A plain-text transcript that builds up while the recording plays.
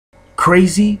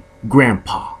Crazy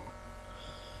Grandpa.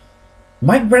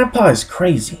 My grandpa is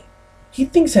crazy. He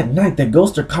thinks at night that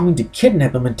ghosts are coming to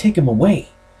kidnap him and take him away.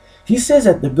 He says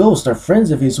that the ghosts are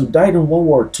friends of his who died in World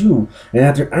War II and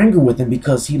that they're angry with him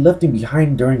because he left him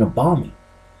behind during a bombing.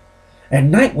 At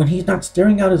night, when he's not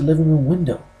staring out his living room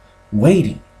window,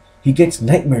 waiting, he gets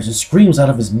nightmares and screams out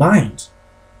of his mind.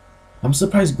 I'm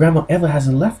surprised Grandma Eva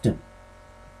hasn't left him.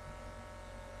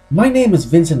 My name is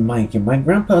Vincent Mike and my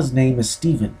grandpa's name is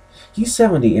Stephen. He's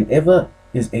 70 and Eva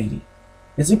is 80.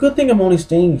 It's a good thing I'm only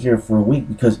staying here for a week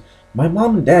because my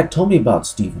mom and dad told me about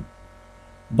Stephen.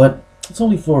 But it's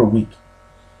only for a week.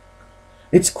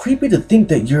 It's creepy to think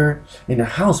that you're in a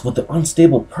house with an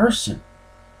unstable person.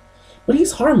 But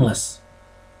he's harmless.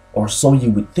 Or so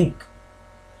you would think.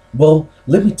 Well,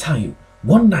 let me tell you,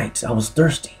 one night I was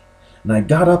thirsty and I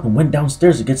got up and went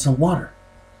downstairs to get some water.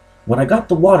 When I got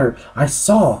the water, I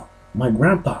saw my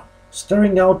grandpa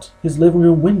staring out his living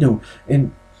room window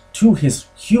into his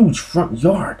huge front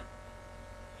yard.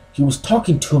 He was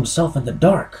talking to himself in the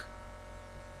dark.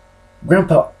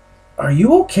 "Grandpa, are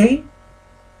you okay?"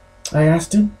 I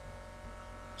asked him.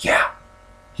 "Yeah,"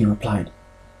 he replied.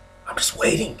 "I'm just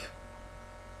waiting."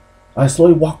 I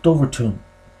slowly walked over to him.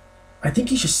 "I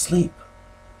think you should sleep."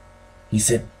 He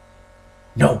said,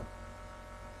 "No,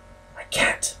 I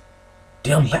can't. They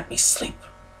don't let me sleep.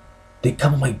 They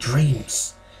come in my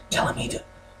dreams, telling me to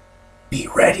be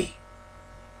ready."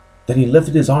 Then he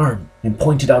lifted his arm and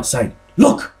pointed outside.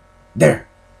 "Look, there,"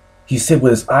 he said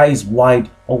with his eyes wide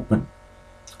open.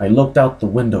 I looked out the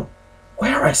window.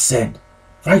 "Where?" I said.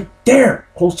 "Right there,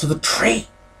 close to the tree."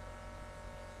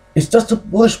 "It's just a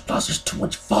bush, plus there's too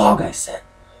much fog," I said.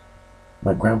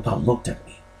 My grandpa looked at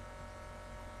me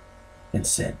and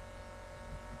said,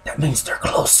 "That means they're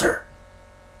closer."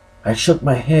 I shook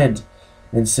my head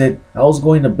and said I was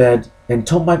going to bed and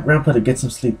told my grandpa to get some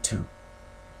sleep too.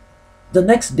 The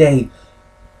next day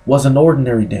was an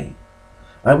ordinary day.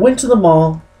 I went to the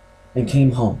mall and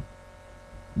came home.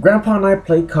 Grandpa and I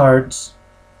played cards,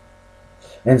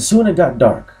 and soon it got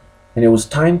dark and it was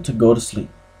time to go to sleep.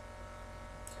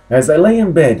 As I lay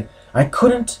in bed, I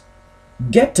couldn't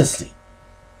get to sleep.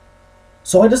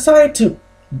 So I decided to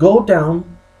go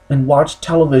down and watch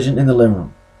television in the living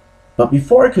room. But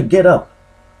before I could get up,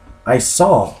 I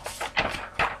saw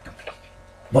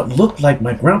what looked like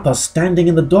my grandpa standing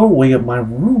in the doorway of my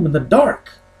room in the dark.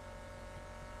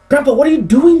 "Grandpa, what are you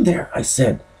doing there?" I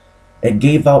said, and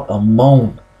gave out a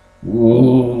moan.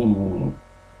 "Ooh."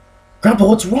 "Grandpa,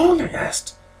 what's wrong?" I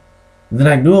asked. And then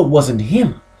I knew it wasn't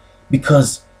him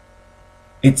because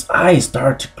its eyes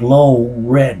started to glow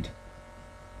red.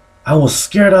 I was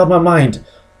scared out of my mind.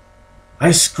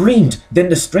 I screamed, then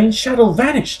the strange shadow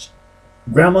vanished.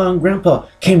 Grandma and Grandpa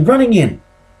came running in.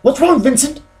 "What's wrong,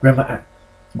 Vincent?"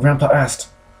 Grandpa asked.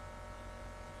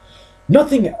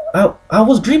 "Nothing. I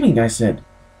was dreaming," I said.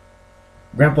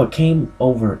 Grandpa came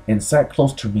over and sat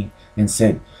close to me and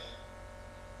said,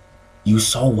 "You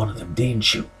saw one of them,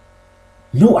 didn't you?"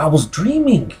 "No, I was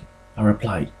dreaming," I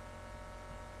replied.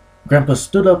 Grandpa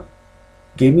stood up,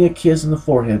 gave me a kiss on the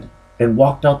forehead, and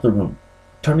walked out the room,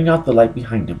 turning out the light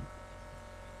behind him.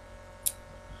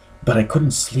 But I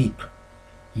couldn't sleep.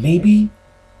 Maybe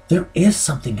there is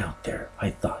something out there, I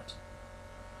thought.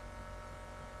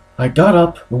 I got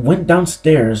up and went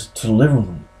downstairs to the living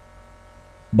room.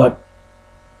 But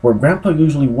where Grandpa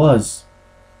usually was,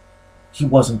 he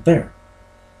wasn't there.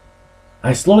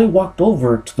 I slowly walked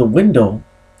over to the window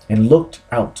and looked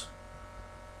out.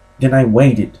 Then I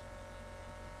waited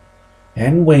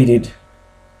and waited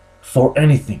for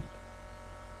anything.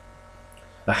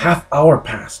 A half hour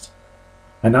passed,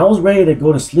 and I was ready to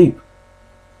go to sleep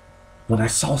when I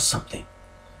saw something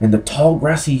in the tall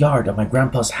grassy yard of my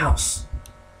grandpa's house.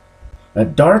 A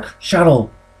dark shadow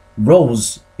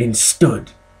rose and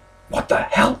stood. "What the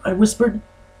hell?" I whispered.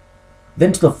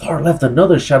 Then to the far left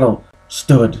another shadow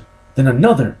stood, then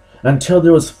another, until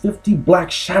there was 50 black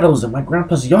shadows in my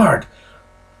grandpa's yard.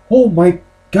 "Oh my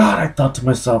God," I thought to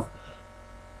myself.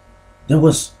 There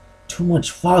was too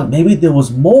much fog. Maybe there was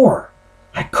more.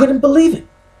 I couldn't believe it.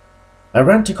 I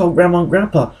ran to call Grandma and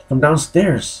Grandpa from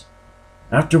downstairs.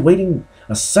 After waiting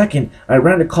a second, I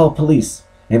ran to call police.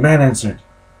 A man answered.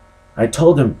 I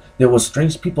told him there were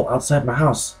strange people outside my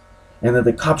house and that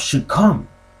the cops should come.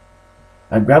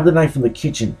 I grabbed the knife from the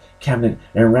kitchen cabinet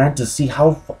and ran to see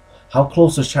how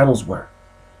close the shadows were.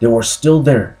 They were still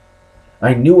there.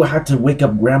 I knew I had to wake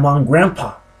up Grandma and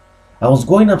Grandpa. I was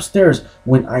going upstairs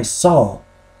when I saw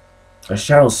a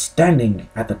shadow standing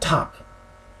at the top.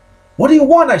 "What do you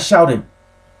want?" I shouted.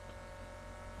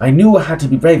 I knew I had to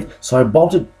be brave, so I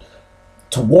bolted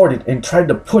toward it and tried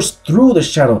to push through the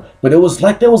shadow, but it was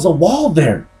like there was a wall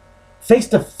there. Face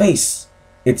to face,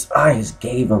 its eyes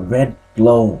gave a red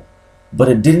glow, but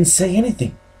it didn't say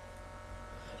anything.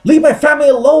 "Leave my family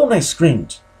alone!" I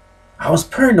screamed. I was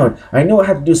paranoid. I knew I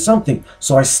had to do something,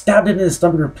 so I stabbed it in the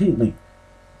stomach repeatedly.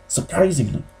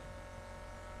 Surprisingly,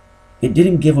 it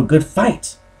didn't give a good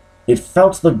fight. It fell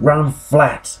to the ground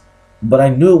flat, but I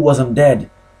knew it wasn't dead.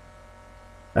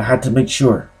 I had to make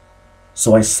sure,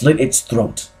 so I slit its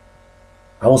throat.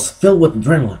 I was filled with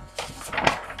adrenaline.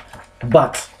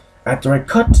 But after I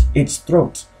cut its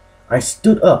throat, I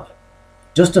stood up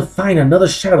just to find another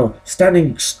shadow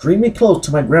standing extremely close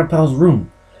to my grandpa's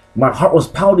room. My heart was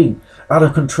pounding out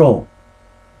of control.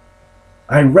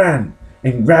 I ran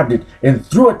and grabbed it and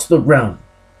threw it to the ground.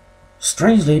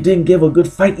 Strangely, it didn't give a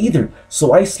good fight either,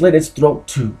 so I slit its throat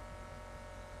too.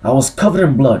 I was covered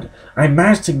in blood. I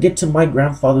managed to get to my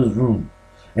grandfather's room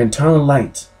and turn on the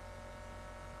light.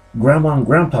 Grandma and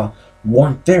Grandpa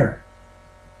weren't there,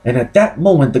 and at that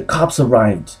moment the cops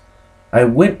arrived. I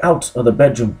went out of the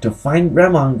bedroom to find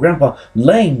Grandma and Grandpa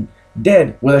laying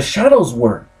dead where the shadows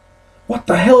were. "What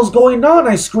the hell is going on?"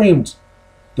 I screamed.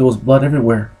 There was blood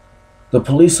everywhere. The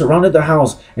police surrounded the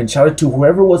house and shouted to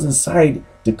whoever was inside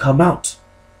to come out.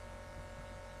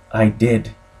 I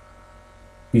did.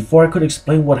 Before I could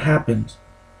explain what happened,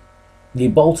 they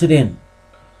bolted in,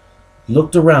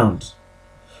 looked around,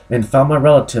 and found my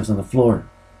relatives on the floor.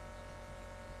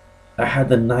 I had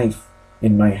the knife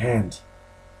in my hand.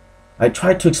 I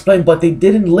tried to explain, but they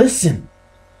didn't listen.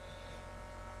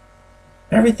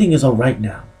 Everything is all right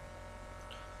now.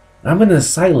 I'm in an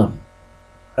asylum.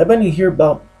 I've been in here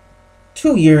about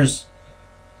 2 years,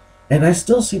 and I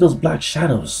still see those black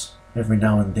shadows every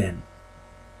now and then.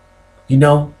 You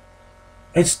know,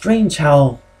 it's strange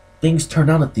how things turn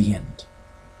out at the end.